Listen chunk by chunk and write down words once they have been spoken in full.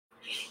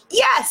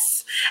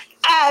Yes,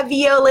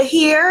 Aviola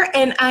here,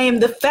 and I am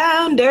the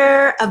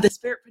founder of the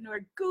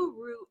Spiritpreneur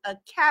Guru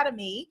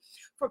Academy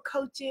for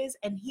coaches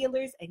and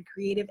healers and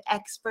creative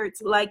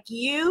experts like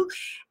you,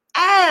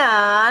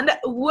 and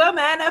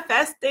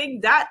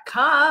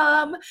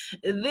womanifesting.com.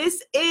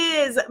 This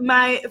is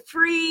my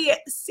free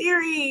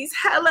series.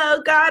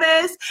 Hello,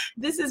 Goddess.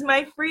 This is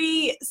my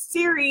free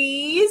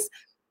series.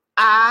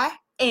 I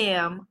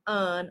am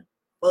unfuckwithable.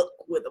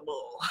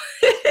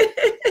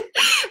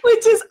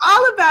 Which is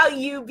all about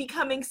you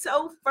becoming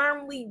so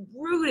firmly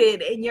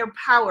rooted in your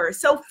power,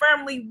 so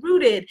firmly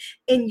rooted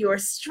in your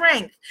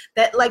strength,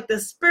 that like the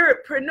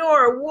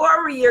spiritpreneur,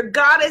 warrior,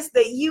 goddess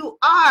that you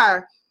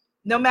are,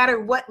 no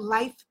matter what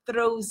life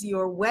throws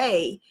your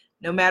way,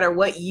 no matter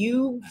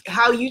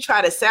how you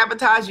try to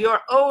sabotage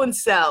your own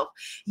self,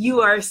 you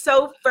are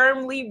so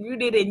firmly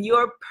rooted in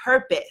your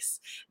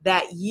purpose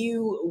that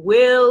you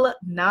will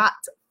not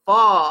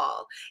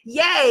fall.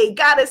 Yay!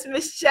 Goddess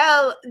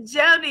Michelle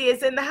Joni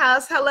is in the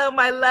house. Hello,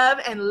 my love.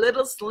 And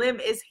Little Slim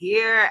is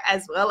here,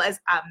 as well as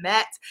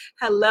Ahmet.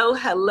 Hello,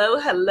 hello,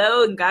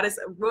 hello. And Goddess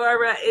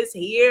Aurora is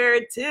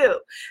here too.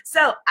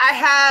 So I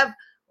have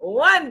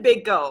one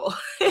big goal.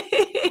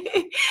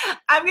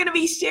 I'm going to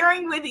be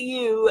sharing with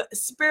you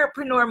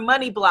Spiritpreneur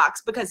money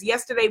blocks, because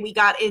yesterday we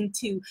got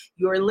into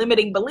your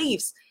limiting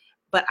beliefs.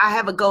 But I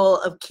have a goal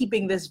of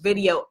keeping this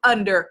video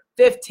under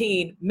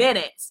 15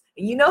 minutes.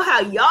 And you know how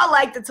y'all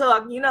like to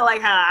talk,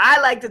 like how I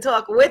like to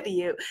talk with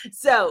you.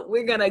 So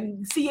we're going to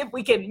see if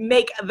we can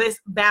make this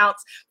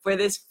bounce for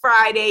this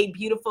Friday,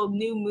 beautiful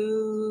new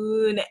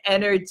moon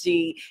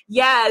energy.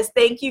 Yes,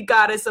 thank you,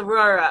 Goddess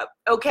Aurora.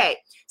 Okay,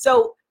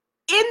 so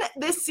in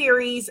this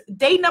series,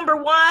 day number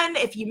 1,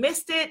 if you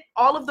missed it,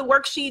 all of the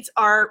worksheets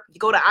are,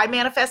 go to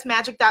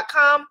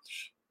imanifestmagic.com.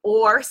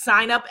 or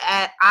sign up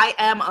at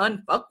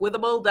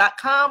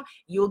iamunfuckwithable.com.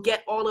 You'll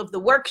get all of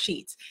the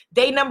worksheets.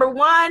 Day number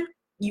 1,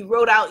 you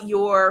wrote out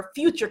your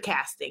future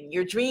casting,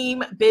 your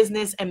dream,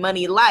 business, and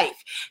money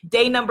life.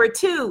 Day number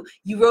 2,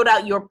 you wrote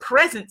out your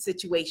present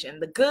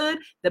situation, the good,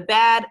 the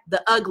bad,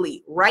 the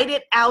ugly. Write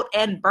it out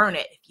and burn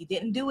it. If you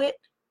didn't do it,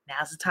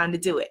 now's the time to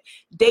do it.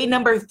 Day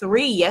number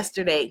 3,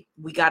 yesterday,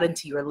 we got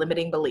into your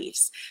limiting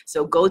beliefs.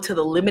 So go to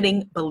the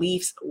limiting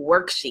beliefs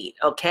worksheet,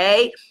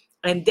 okay?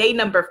 And day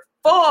number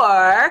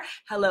 4,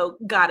 hello,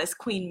 Goddess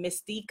Queen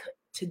Mystique.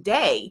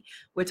 Today,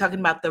 we're talking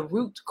about the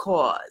root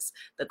cause,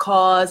 the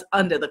cause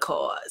under the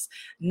cause,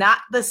 not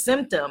the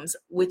symptoms,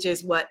 which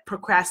is what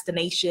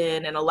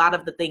procrastination and a lot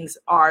of the things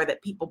are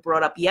that people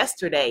brought up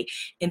yesterday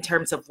in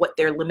terms of what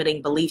their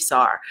limiting beliefs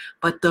are,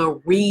 but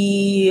the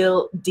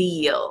real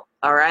deal,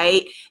 all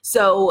right?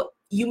 So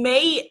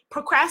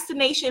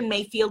procrastination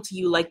may feel to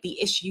you like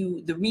the issue,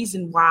 the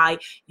reason why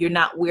you're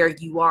not where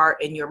you are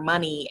in your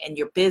money and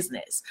your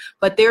business,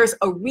 but there's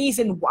a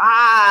reason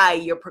why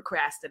you're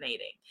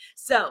procrastinating.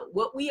 So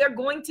what we are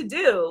going to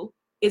do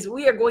is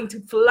we are going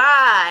to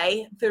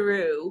fly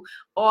through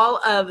all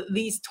of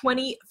these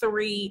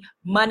 23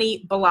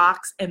 money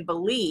blocks and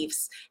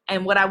beliefs.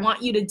 And what I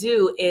want you to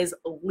do is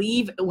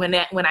leave, when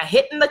I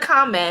hit in the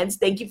comments,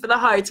 thank you for the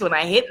hearts, when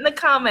I hit in the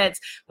comments,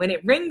 when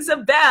it rings a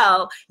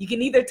bell, you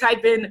can either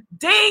type in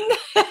ding,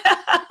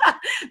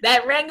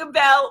 that rang a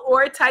bell,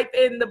 or type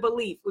in the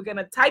belief. We're going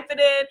to type it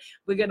in,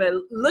 we're going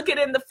to look it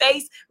in the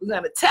face, we're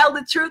going to tell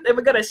the truth, and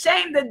we're going to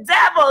shame the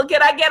devil.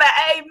 Can I get an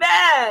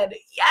amen?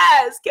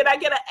 Yes. Can I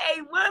get an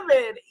a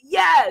woman?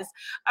 Yes.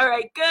 All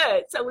right,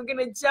 good. So we're going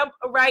to jump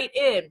right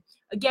in.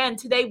 Again,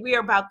 today we are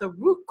about the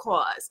root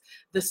cause,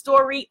 the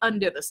story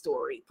under the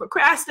story.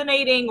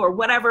 Procrastinating or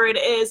whatever it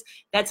is,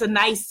 that's a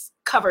nice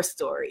cover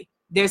story.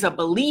 There's a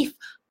belief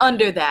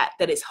under that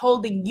is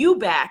holding you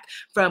back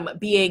from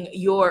being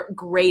your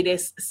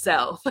greatest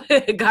self.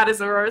 Goddess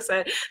Aurora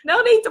said,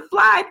 no need to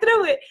fly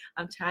through it.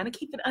 I'm trying to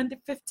keep it under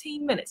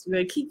 15 minutes. We're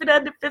going to keep it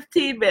under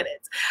 15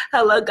 minutes.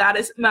 Hello,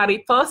 Goddess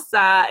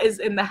Mariposa is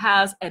in the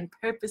house, and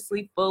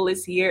Purposely Full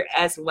is here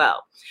as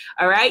well.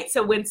 All right,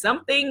 so when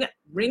something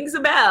rings a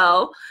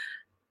bell,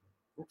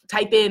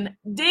 type in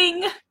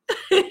ding.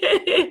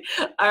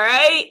 All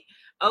right.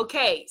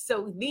 Okay,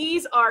 so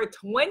these are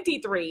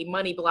 23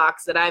 money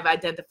blocks that I've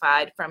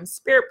identified from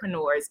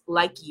spiritpreneurs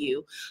like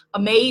you,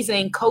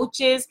 amazing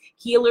coaches,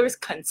 healers,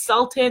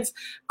 consultants,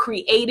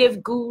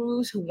 creative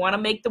gurus who want to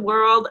make the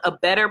world a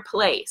better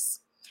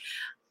place.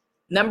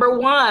 Number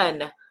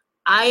 1,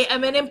 I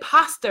am an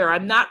imposter.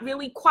 I'm not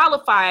really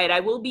qualified. I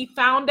will be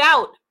found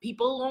out.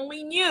 People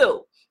only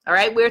knew. All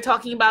right, we're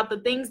talking about the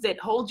things that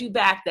hold you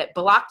back, that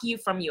block you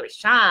from your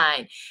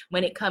shine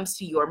when it comes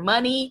to your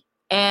money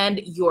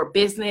and your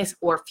business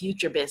or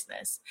future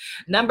business.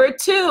 Number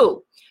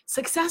 2,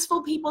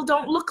 successful people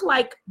don't look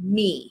like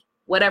me,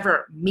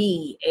 whatever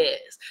me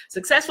is.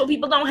 Successful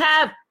people don't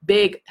have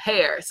big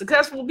hair.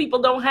 Successful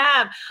people don't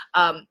have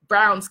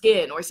brown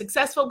skin, or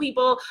successful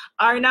people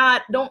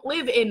don't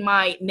live in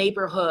my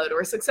neighborhood,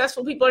 or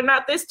successful people are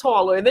not this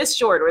tall or this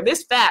short or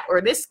this fat or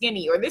this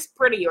skinny or this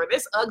pretty or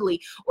this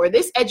ugly or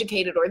this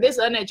educated or this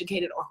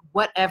uneducated or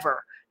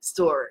whatever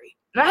story.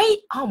 Right?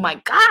 Oh my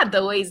God,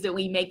 the ways that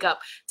we make up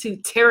to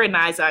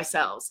tyrannize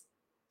ourselves.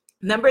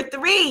 Number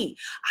 3,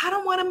 I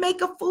don't want to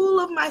make a fool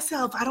of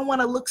myself. I don't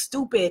want to look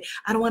stupid.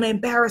 I don't want to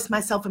embarrass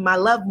myself and my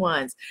loved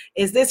ones.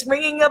 Is this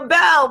ringing a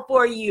bell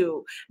for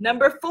you?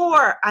 Number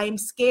 4, I'm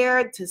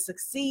scared to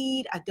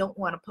succeed. I don't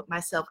want to put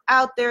myself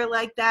out there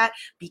like that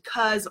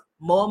because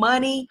more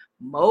money,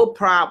 more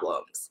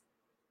problems.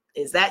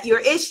 Is that your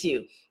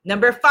issue?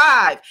 Number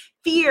 5,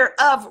 fear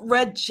of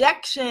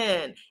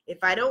rejection. If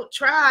I don't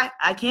try,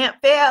 I can't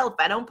fail. If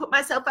I don't put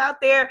myself out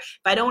there,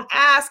 if I don't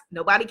ask,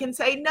 nobody can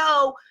say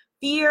no.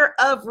 Fear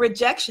of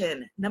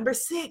rejection. Number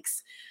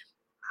 6,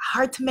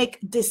 hard to make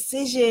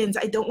decisions.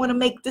 I don't want to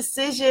make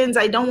decisions.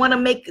 I don't want to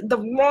make the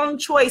wrong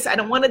choice. I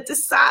don't want to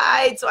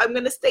decide. So I'm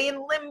going to stay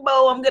in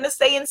limbo. I'm going to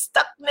stay in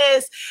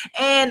stuckness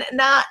and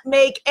not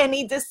make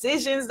any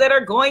decisions that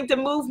are going to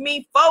move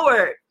me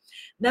forward.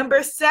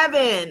 Number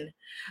 7,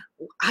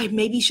 I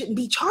maybe shouldn't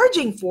be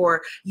charging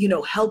for,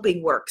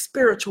 helping work,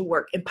 spiritual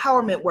work,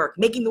 empowerment work,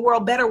 making the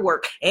world better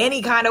work,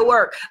 any kind of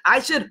work. I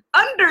should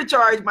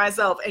undercharge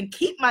myself and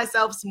keep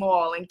myself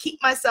small and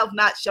keep myself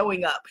not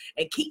showing up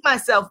and keep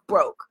myself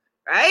broke,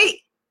 right?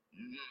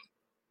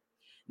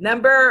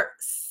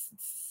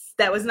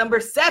 That was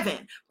number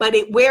 7, but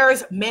it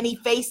wears many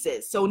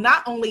faces. So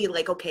not only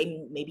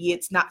okay, maybe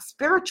it's not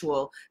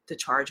spiritual to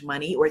charge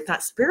money, or it's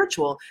not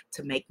spiritual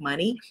to make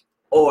money,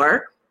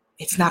 or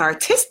it's not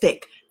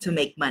artistic to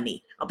make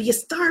money. I'll be a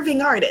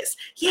starving artist.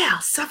 Yeah,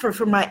 I'll suffer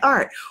for my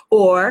art.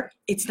 Or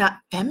it's not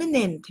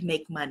feminine to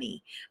make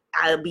money.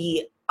 I'll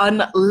be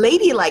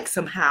unladylike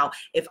somehow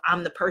if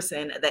I'm the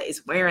person that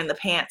is wearing the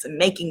pants and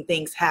making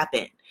things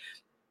happen.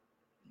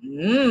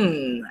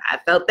 I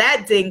felt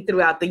that ding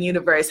throughout the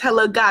universe.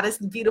 Hello, goddess,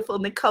 beautiful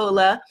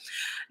Nicola.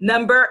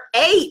 Number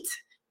 8,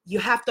 you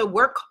have to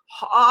work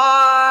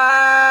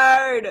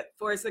hard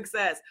for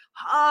success.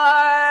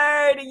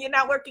 Hard. You're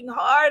not working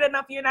hard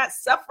enough. You're not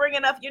suffering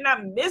enough. You're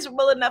not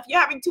miserable enough. You're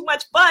having too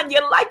much fun.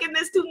 You're liking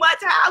this too much.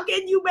 How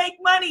can you make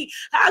money?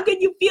 How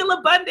can you feel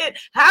abundant?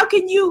 How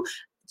can you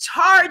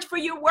charge for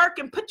your work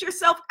and put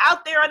yourself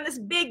out there on this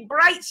big,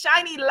 bright,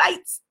 shiny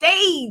light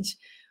stage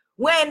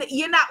when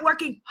you're not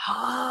working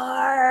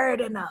hard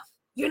enough?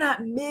 You're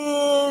not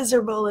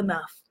miserable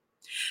enough.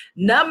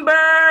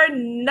 Number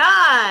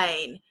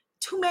 9,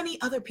 too many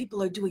other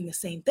people are doing the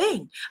same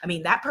thing. I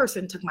mean, that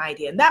person took my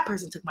idea and that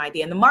person took my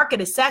idea, and the market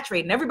is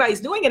saturated and everybody's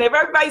doing it. If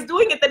everybody's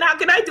doing it, then how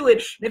can I do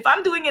it? And if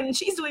I'm doing it and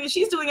she's doing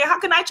it, how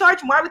can I charge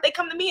them? Why would they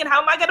come to me, and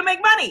how am I going to make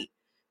money?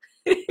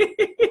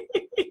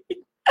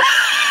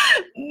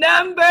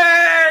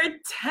 Number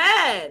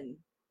 10,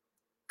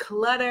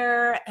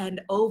 clutter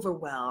and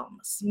overwhelm,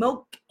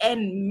 smoke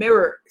and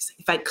mirrors.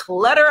 If I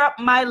clutter up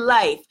my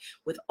life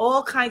with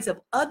all kinds of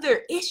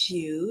other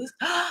issues,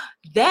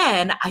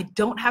 then I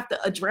don't have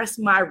to address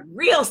my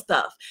real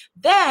stuff.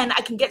 Then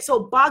I can get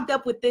so bogged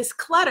up with this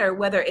clutter,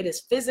 whether it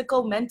is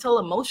physical, mental,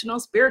 emotional,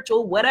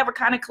 spiritual, whatever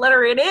kind of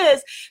clutter it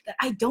is, that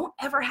I don't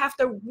ever have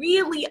to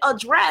really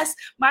address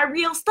my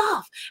real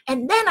stuff.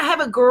 And then I have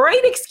a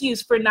great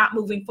excuse for not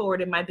moving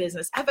forward in my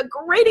business. I have a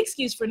great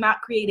excuse for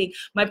not creating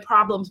my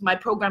problems, my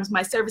programs,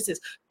 my services.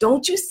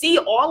 Don't you see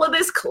all of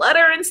this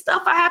clutter and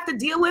stuff I have to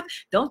deal with?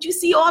 Don't you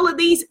see all of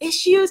these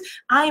issues?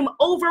 I am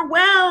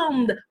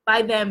overwhelmed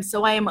by them,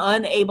 so I am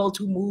unable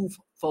to move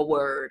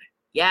forward.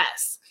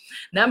 Yes.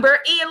 Number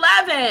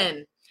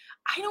 11,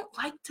 I don't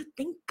like to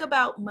think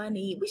about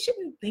money. We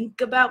shouldn't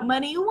think about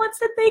money. Who wants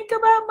to think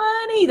about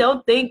money?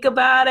 Don't think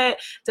about it.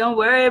 Don't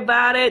worry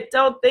about it.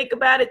 Don't think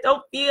about it.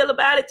 Don't feel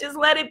about it. Just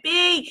let it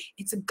be.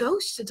 It's a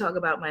ghost to talk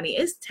about money.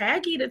 It's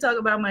tacky to talk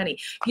about money.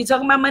 If you're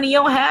talking about money, you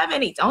don't have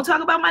any. Don't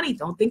talk about money.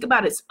 Don't think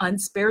about it. It's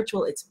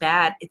unspiritual. It's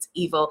bad. It's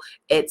evil.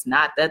 It's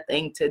not the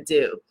thing to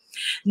do.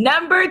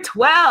 Number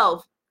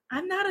 12,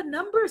 I'm not a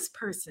numbers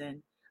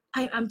person.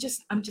 I'm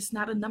just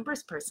not a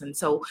numbers person.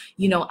 So,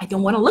 I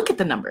don't want to look at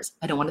the numbers.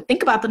 I don't want to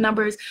think about the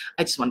numbers.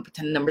 I just want to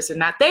pretend the numbers are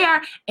not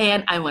there.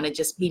 And I want to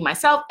just be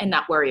myself and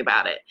not worry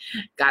about it.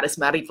 Goddess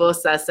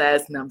Mariposa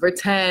says, number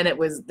 10, it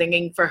was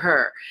dinging for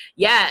her.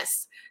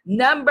 Yes.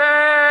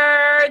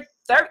 Number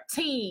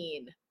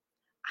 13,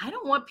 I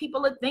don't want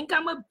people to think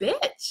I'm a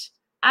bitch.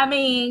 I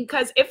mean,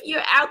 because if you're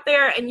out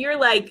there and you're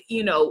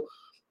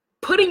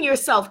putting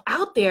yourself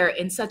out there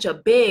in such a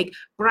big,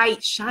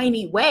 bright,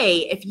 shiny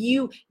way, if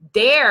you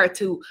dare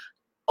to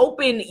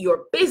open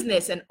your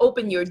business and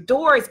open your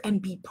doors and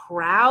be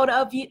proud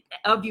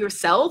of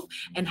yourself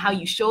and how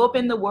you show up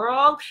in the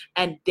world,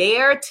 and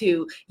dare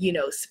to,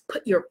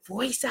 put your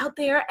voice out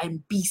there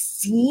and be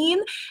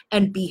seen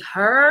and be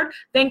heard,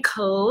 then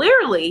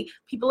clearly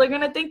people are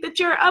going to think that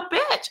you're a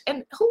bitch.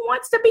 And who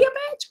wants to be a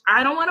bitch?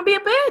 I don't want to be a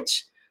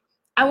bitch.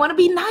 I want to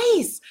be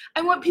nice.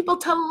 I want people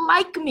to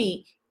like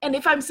me. And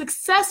if I'm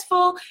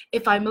successful,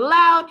 if I'm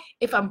loud,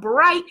 if I'm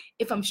bright,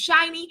 if I'm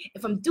shiny,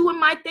 if I'm doing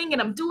my thing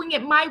and I'm doing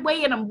it my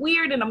way and I'm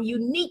weird and I'm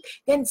unique,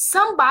 then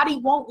somebody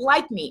won't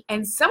like me.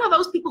 And some of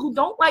those people who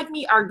don't like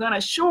me are going to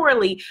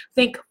surely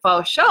think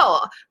for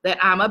sure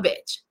that I'm a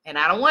bitch. And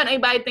I don't want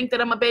anybody to think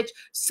that I'm a bitch.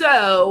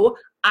 So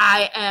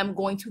I am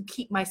going to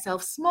keep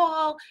myself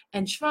small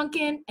and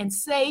shrunken and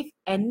safe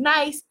and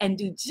nice and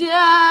do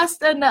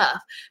just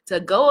enough to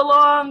go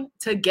along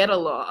to get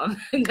along.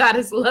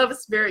 Goddess Love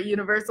Spirit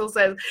Universal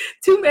says,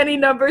 too many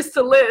numbers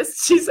to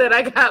list. She said,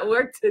 I got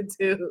work to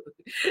do.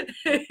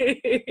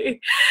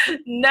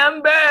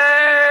 Number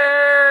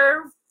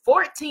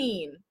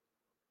 14.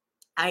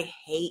 I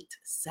hate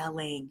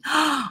selling.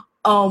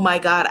 Oh my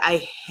God, I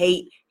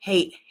hate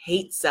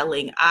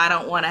selling. I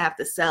don't want to have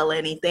to sell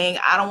anything.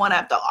 I don't want to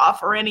have to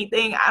offer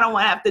anything. I don't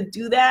want to have to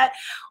do that.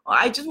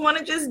 I just want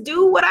to just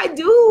do what I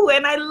do.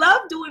 And I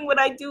love doing what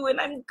I do. And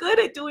I'm good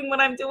at doing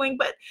what I'm doing.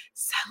 But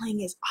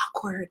selling is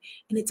awkward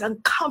and it's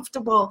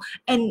uncomfortable.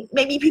 And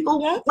maybe people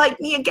won't like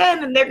me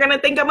again. And they're going to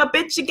think I'm a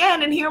bitch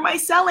again and hear my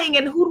selling.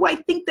 And who do I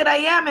think that I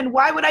am? And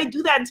why would I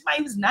do that? And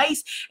somebody who's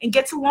nice and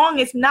gets along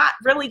is not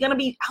really going to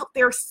be out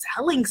there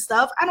selling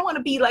stuff. I don't want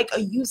to be like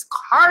a used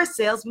car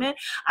salesman.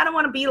 I don't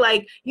want to be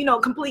like,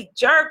 complete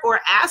jerk or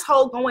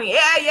asshole going,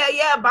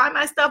 yeah, buy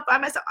my stuff. I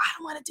don't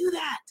want to do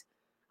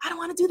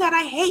that.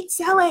 I hate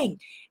selling. And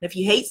if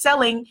you hate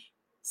selling,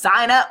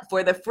 sign up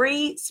for the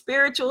free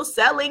Spiritual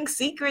Selling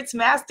Secrets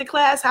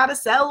Masterclass, How to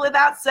Sell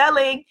Without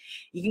Selling.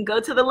 You can go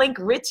to the link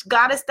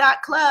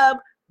richgoddess.club,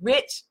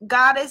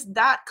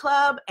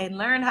 and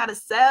learn how to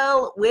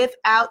sell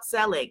without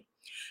selling.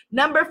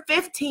 Number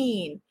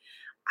 15.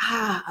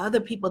 Other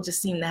people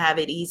just seem to have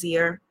it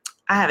easier.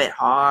 I have it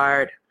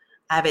hard.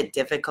 I have it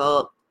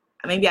difficult.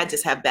 Maybe I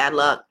just have bad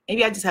luck.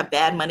 Maybe I just have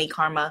bad money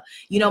karma.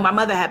 My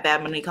mother had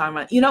bad money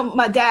karma.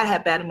 My dad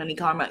had bad money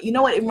karma. You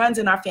know what? It runs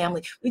in our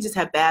family. We just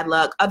have bad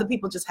luck. Other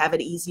people just have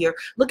it easier.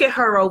 Look at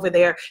her over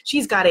there.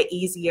 She's got it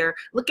easier.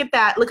 Look at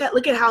that. Look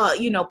at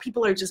how,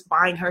 people are just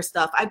buying her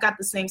stuff. I've got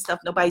the same stuff.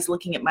 Nobody's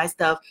looking at my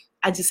stuff.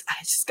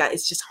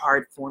 It's just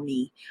hard for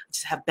me. I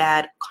just have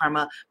bad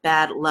karma,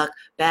 bad luck,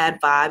 bad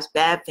vibes,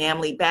 bad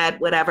family, bad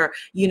whatever.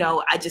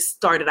 I just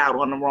started out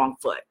on the wrong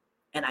foot.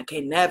 And I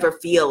can never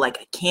feel like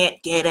I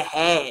can't get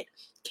ahead.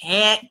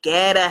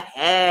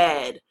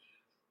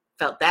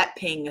 Felt that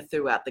ping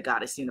throughout the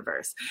Goddess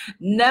universe.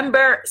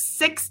 Number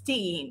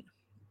 16.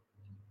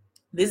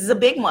 This is a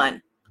big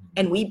one.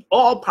 And we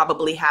all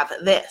probably have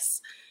this.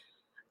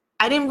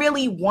 I didn't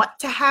really want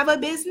to have a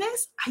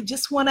business. I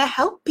just want to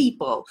help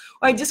people.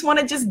 Or I just want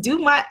to just do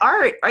my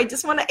art. Or I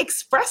just want to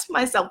express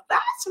myself.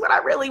 That's what I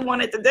really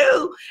wanted to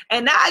do.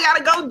 And now I got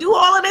to go do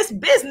all of this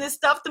business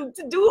stuff to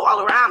do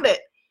all around it.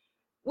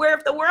 Where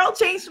if the world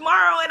changed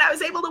tomorrow and I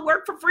was able to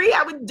work for free,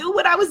 I would do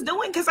what I was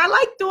doing because I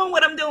like doing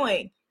what I'm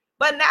doing.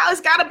 But now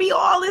it's got to be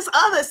all this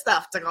other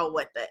stuff to go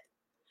with it.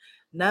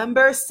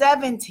 Number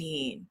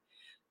 17.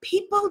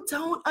 People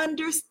don't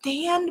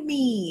understand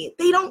me.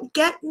 They don't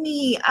get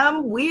me.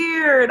 I'm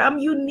weird. I'm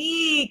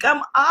unique.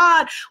 I'm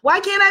odd. Why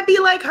can't I be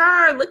like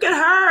her? Look at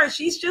her.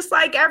 She's just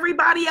like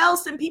everybody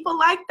else and people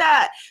like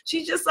that.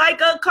 She's just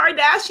like a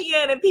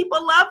Kardashian and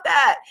people love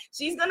that.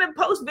 She's going to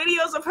post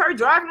videos of her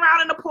driving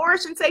around in a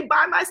Porsche and say,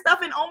 buy my stuff.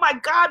 And oh my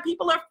God,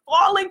 people are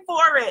falling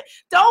for it.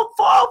 Don't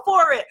fall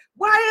for it.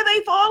 Why are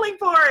they falling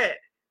for it?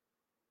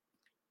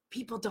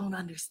 People don't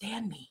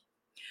understand me.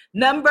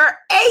 Number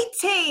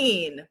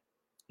 18.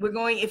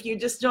 If you're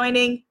just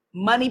joining,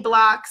 money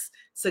blocks,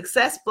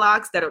 success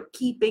blocks that are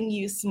keeping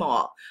you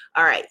small.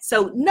 All right.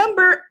 So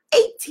number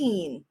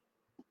 18.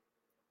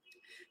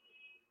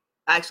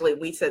 Actually,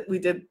 we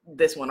did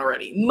this one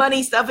already.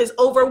 Money stuff is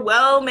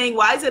overwhelming.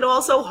 Why is it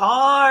all so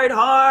hard?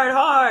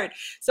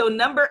 So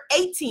number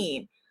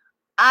 18.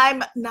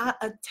 I'm not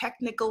a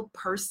technical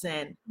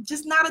person.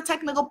 Just not a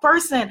technical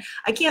person.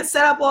 I can't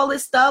set up all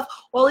this stuff,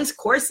 all these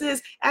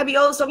courses. Abby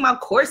always talking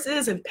about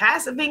courses and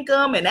passive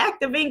income and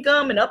active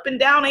income and up and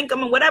down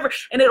income and whatever.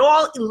 And it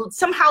all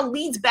somehow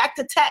leads back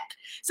to tech.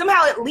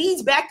 Somehow it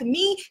leads back to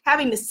me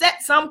having to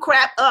set some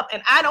crap up.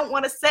 And I don't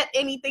want to set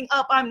anything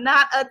up. I'm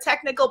not a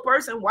technical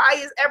person. Why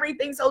is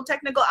everything so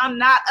technical? I'm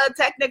not a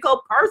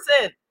technical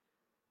person.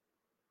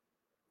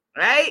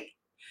 Right?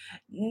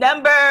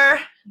 Number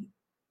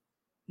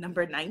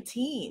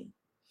 19.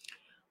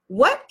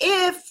 What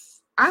if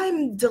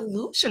I'm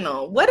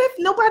delusional? What if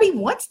nobody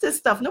wants this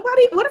stuff? What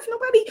if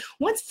nobody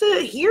wants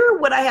to hear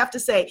what I have to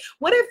say?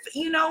 What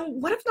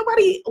if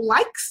nobody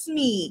likes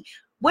me?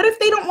 What if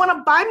they don't want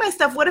to buy my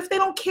stuff? What if they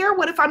don't care?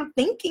 What if I'm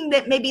thinking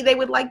that maybe they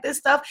would like this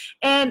stuff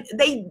and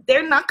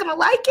they're not going to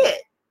like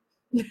it?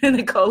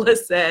 Nicola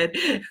said,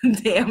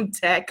 damn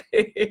tech.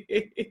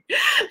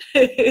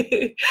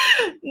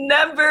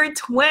 Number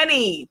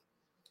 20,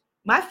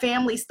 my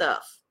family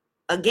stuff.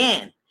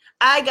 Again,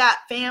 I got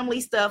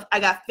family stuff. I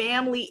got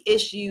family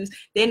issues.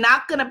 They're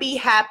not going to be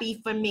happy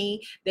for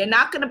me. They're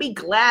not going to be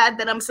glad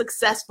that I'm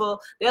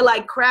successful. They're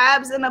like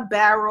crabs in a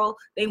barrel.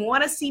 They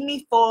want to see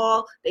me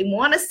fall. They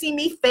want to see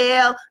me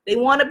fail. They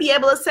want to be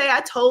able to say, I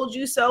told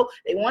you so.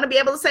 They want to be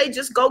able to say,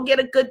 just go get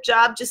a good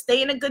job. Just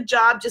stay in a good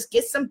job. Just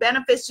get some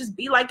benefits. Just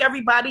be like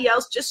everybody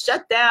else. Just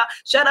shut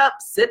up,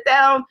 sit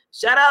down,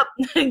 shut up,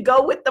 and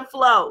go with the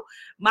flow.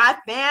 My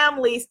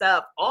family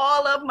stuff,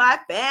 all of my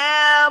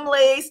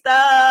family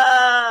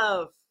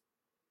stuff.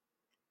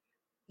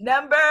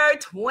 Number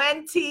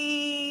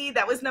 20.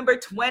 That was number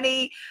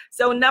 20.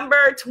 So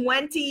number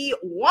 21.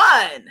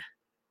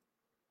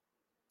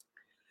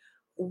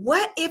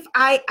 What if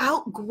I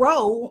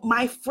outgrow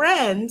my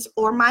friends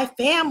or my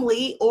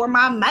family or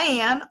my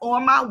man or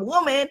my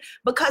woman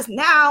because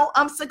now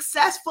I'm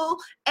successful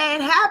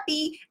and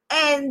happy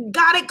and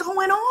got it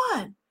going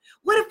on?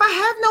 What if I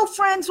have no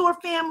friends or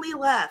family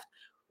left?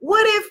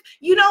 What if,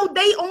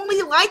 they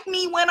only like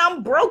me when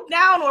I'm broke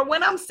down or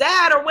when I'm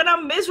sad or when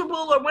I'm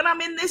miserable or when I'm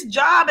in this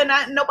job and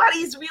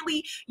nobody's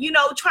really,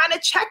 trying to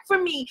check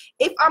for me?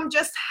 If I'm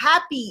just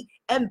happy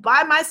and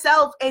by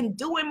myself and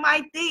doing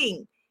my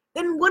thing,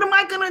 then what am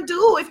I going to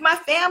do if my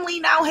family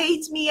now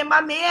hates me and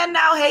my man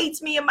now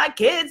hates me and my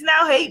kids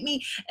now hate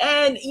me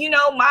and,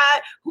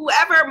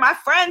 my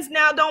friends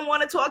now don't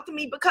want to talk to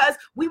me because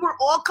we were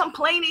all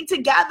complaining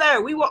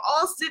together. We were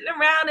all sitting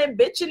around and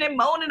bitching and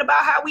moaning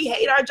about how we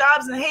hate our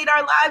jobs and hate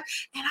our lives.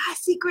 And I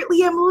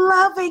secretly am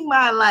loving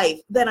my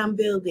life that I'm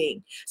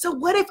building. So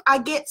what if I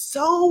get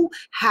so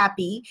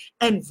happy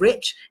and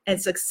rich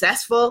and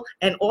successful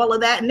and all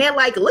of that? And they're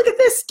like, look at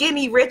this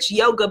skinny, rich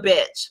yoga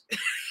bitch.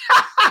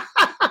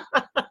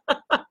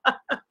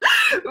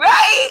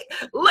 Right?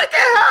 Look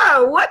at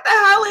her. What the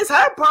hell is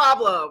her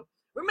problem?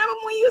 Remember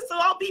when we used to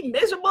all be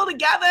miserable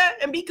together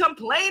and be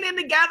complaining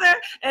together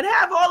and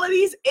have all of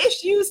these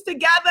issues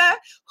together?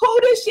 Who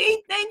does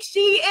she think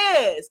she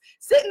is?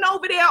 Sitting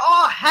over there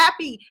all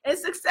happy and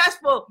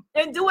successful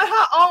and doing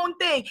her own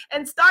thing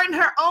and starting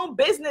her own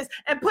business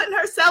and putting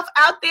herself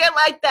out there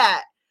like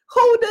that.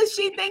 Who does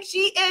she think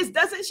she is?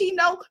 Doesn't she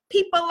know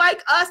people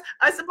like us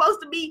are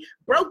supposed to be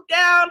broke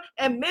down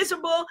and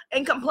miserable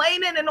and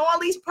complaining and all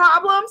these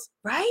problems,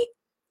 right?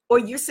 Or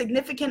your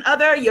significant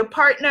other, your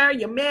partner,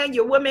 your man,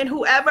 your woman,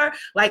 whoever,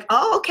 like,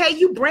 oh, okay,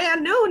 you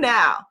brand new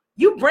now.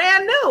 You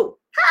brand new.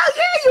 Hell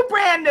yeah, you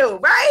brand new,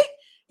 right?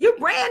 You're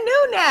brand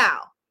new now.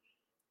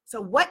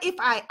 So what if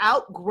I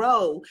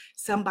outgrow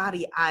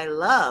somebody I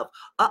love?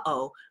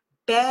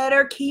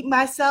 Better keep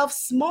myself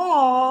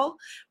small,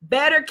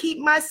 better keep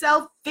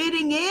myself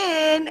fitting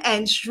in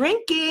and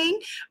shrinking,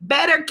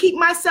 better keep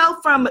myself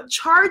from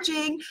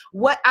charging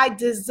what I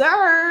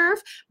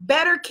deserve,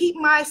 better keep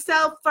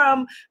myself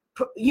from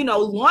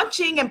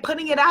launching and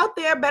putting it out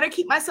there, better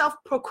keep myself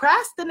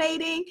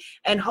procrastinating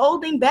and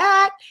holding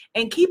back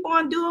and keep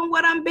on doing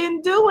what I've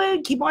been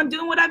doing,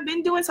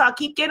 so I'll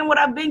keep getting what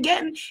I've been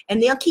getting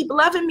and they'll keep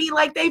loving me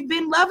like they've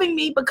been loving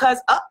me because,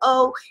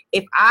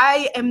 if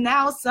I am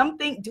now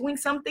doing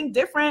something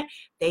different,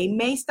 they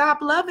may stop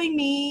loving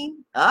me.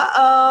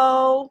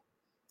 That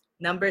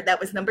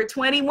was number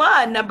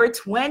 21. Number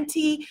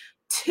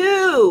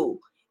 22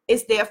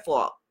 is their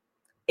fault.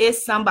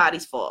 It's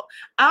somebody's fault.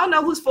 I don't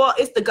know whose fault.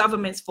 It's the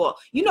government's fault.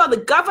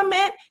 The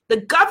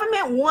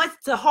government wants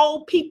to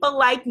hold people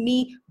like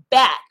me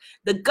back.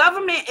 The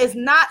government is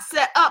not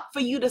set up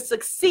for you to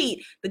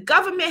succeed. The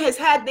government has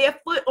had their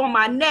foot on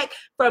my neck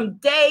from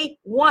day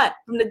one,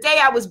 from the day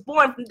I was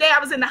born, from the day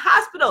I was in the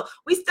hospital.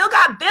 We still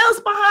got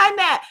bills behind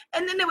that.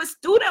 And then there was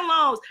student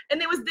loans,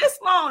 and there was this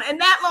loan and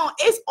that loan.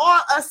 It's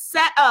all a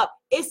setup.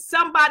 It's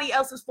somebody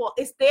else's fault.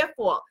 It's their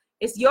fault.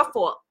 It's your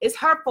fault. It's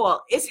her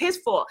fault. It's his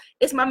fault.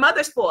 It's my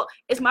mother's fault.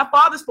 It's my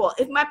father's fault.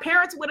 If my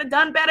parents would have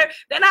done better,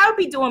 then I would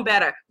be doing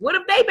better. What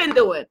have they been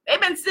doing? They've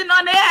been sitting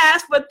on their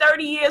ass for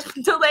 30 years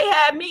until they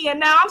had me,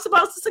 and now I'm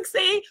supposed to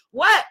succeed?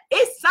 What?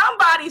 It's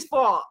somebody's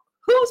fault.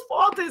 Whose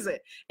fault is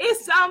it?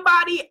 It's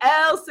somebody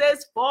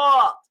else's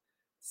fault.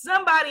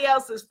 Somebody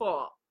else's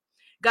fault.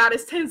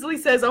 Goddess Tinsley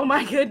says, oh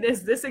my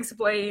goodness, this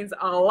explains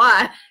a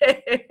lot.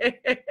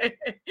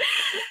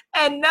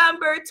 And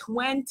number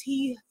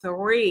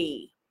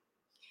 23.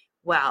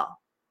 Well,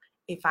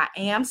 if I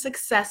am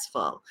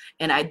successful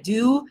and I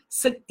do,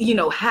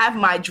 have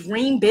my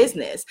dream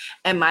business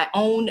and my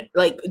own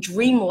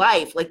dream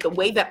life, like the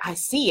way that I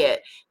see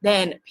it,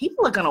 then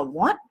people are going to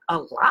want a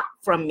lot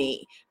from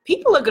me.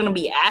 People are going to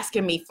be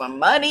asking me for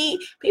money.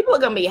 People are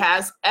going to be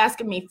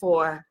asking me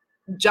for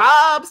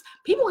jobs.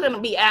 People are going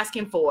to be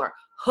asking for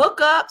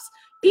hookups.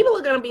 People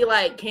are going to be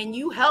like, can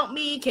you help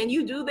me? Can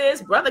you do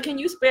this? Brother, can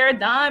you spare a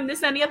dime?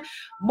 This and the other.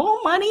 More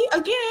money,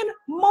 again,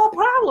 more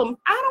problem.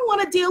 I don't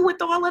want to deal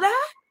with all of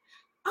that.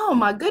 Oh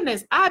my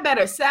goodness, I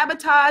better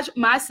sabotage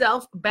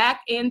myself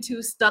back into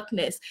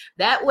stuckness.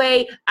 That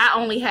way I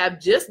only have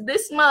just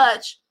this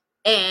much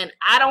and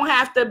I don't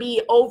have to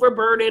be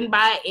overburdened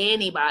by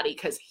anybody,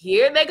 because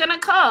here they're going to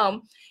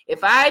come.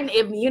 If I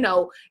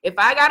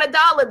got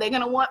 $1, they're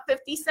going to want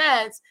 50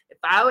 cents.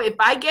 If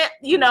I get,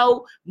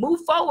 move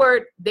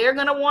forward, they're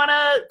going to want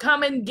to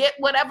come and get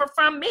whatever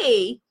from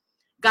me.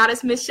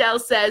 Goddess Michelle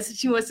says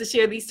she wants to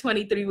share these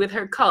 23 with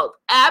her cult.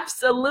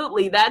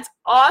 Absolutely. That's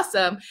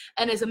awesome.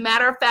 And as a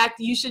matter of fact,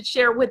 you should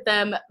share with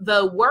them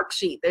the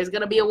worksheet. There's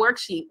going to be a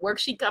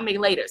worksheet coming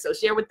later. So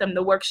share with them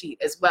the worksheet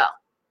as well.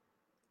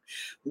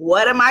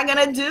 What am I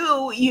going to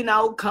do?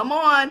 Come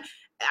on.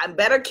 I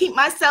better keep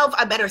myself.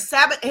 I better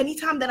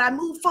anytime that I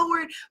move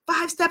forward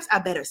 5 steps, I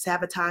better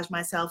sabotage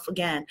myself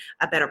again.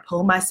 I better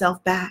pull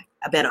myself back.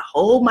 I better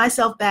hold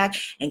myself back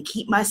and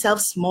keep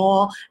myself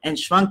small and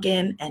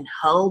shrunken and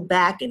held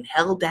back and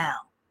held down.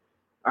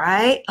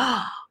 right?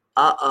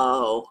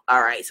 Uh-oh.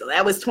 All right, so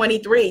that was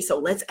 23. So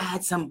let's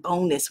add some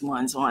bonus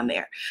ones on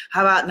there.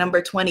 How about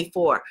number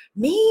 24?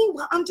 Me?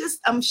 Well,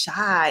 I'm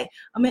shy.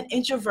 I'm an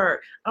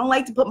introvert. I don't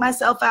like to put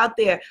myself out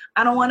there.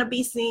 I don't want to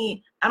be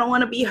seen. I don't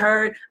want to be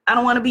heard. I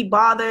don't want to be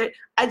bothered.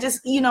 I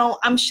just,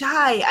 I'm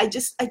shy. I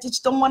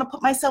just don't want to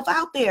put myself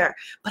out there.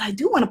 But I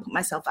do want to put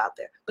myself out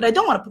there. But I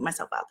don't want to put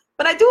myself out there.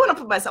 But I do want to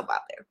put myself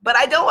out there. But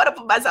I don't want to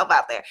put myself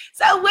out there.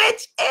 So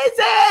which is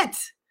it?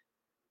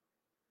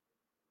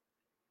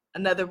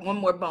 One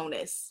more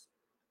bonus.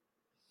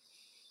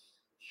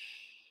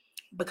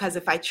 Because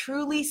if I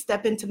truly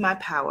step into my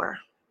power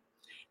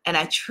and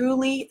I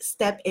truly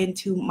step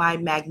into my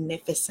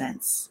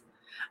magnificence,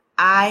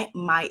 I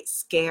might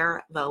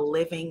scare the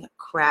living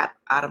crap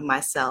out of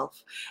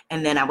myself.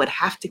 And then I would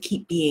have to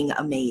keep being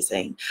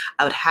amazing.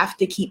 I would have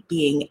to keep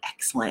being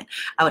excellent.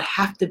 I would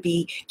have to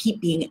keep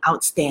being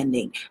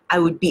outstanding. I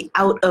would be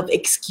out of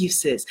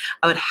excuses.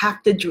 I would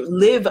have to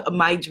live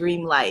my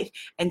dream life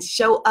and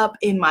show up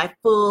in my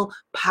full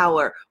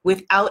power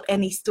without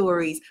any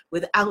stories,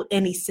 without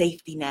any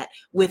safety net,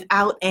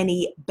 without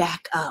any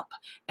backup.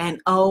 And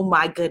oh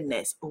my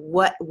goodness,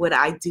 what would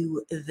I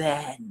do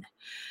then?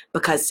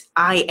 Because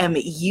I am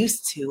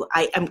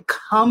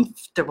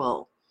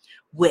comfortable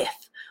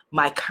with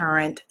my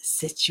current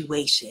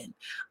situation.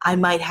 I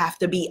might have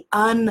to be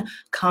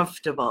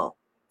uncomfortable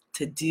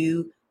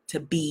to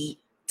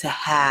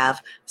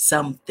have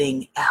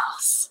something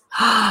else.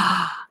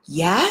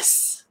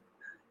 Yes?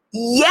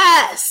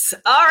 Yes.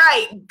 All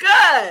right.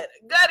 Good.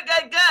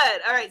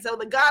 All right. So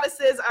the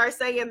goddesses are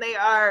saying they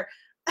are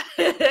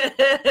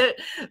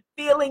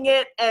feeling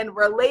it and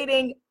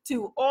relating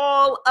to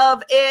all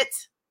of it.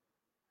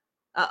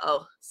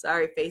 Uh-oh,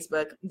 sorry,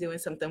 Facebook. I'm doing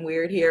something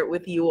weird here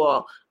with you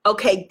all.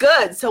 Okay,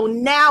 good. So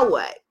now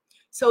what?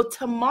 So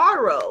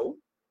tomorrow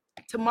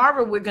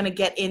we're going to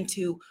get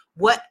into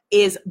what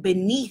is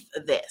beneath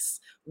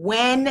this.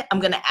 When I'm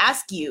going to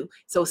ask you,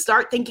 so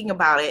start thinking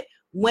about it.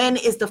 When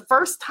is the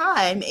first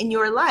time in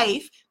your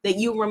life that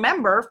you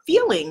remember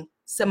feeling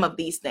some of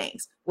these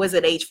things? Was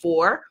it age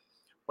 4?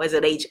 Was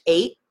it age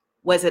 8?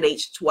 Was it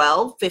age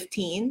 12,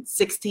 15,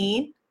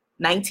 16?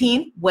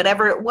 19,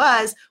 whatever it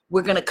was,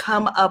 we're going to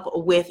come up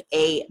with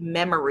a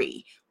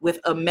memory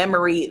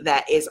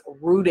that is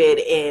rooted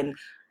in,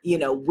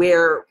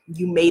 where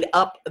you made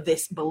up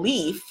this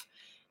belief,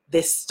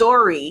 this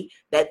story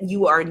that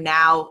you are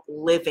now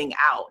living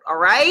out. All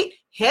right.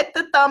 Hit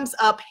the thumbs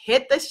up,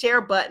 hit the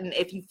share button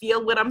if you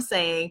feel what I'm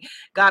saying.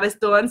 Goddess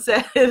Dawn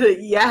said,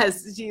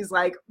 yes, she's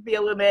like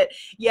feeling it.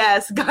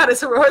 Yes,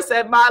 Goddess Aurora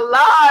said, my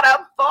Lord,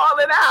 I'm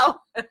falling out.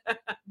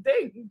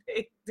 Ding,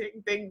 ding,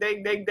 ding, ding,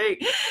 ding, ding, ding.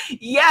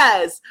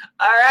 Yes.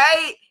 All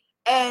right.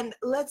 And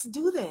let's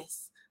do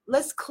this.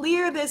 Let's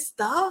clear this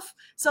stuff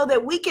so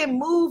that we can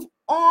move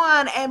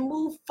on and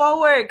move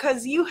forward,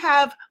 because you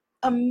have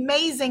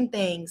amazing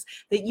things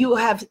that you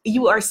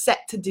are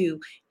set to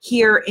do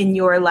here in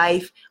your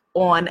life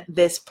on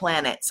this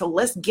planet. So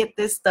let's get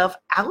this stuff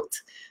out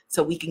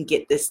so we can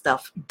get this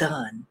stuff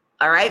done.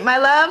 All right, my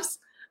loves?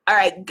 All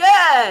right,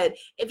 good.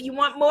 If you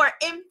want more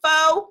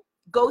info,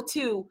 go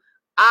to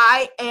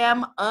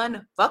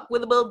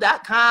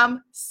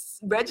iamunfuckwithable.com.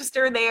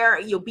 Register there.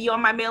 You'll be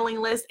on my mailing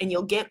list and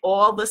you'll get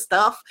all the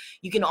stuff.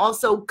 You can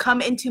also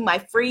come into my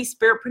free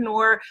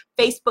Spiritpreneur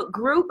Facebook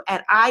group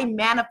at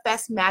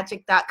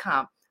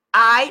imanifestmagic.com.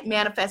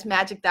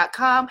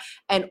 imanifestmagic.com,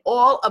 and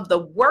all of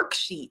the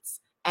worksheets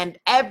and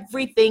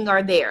everything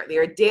are there.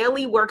 There are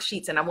daily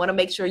worksheets, and I want to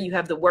make sure you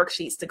have the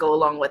worksheets to go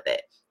along with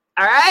it.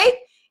 All right?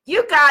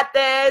 You got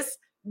this.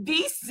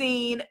 Be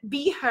seen,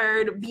 be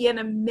heard, be an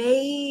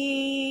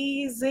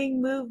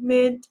amazing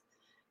movement.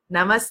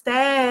 Namaste.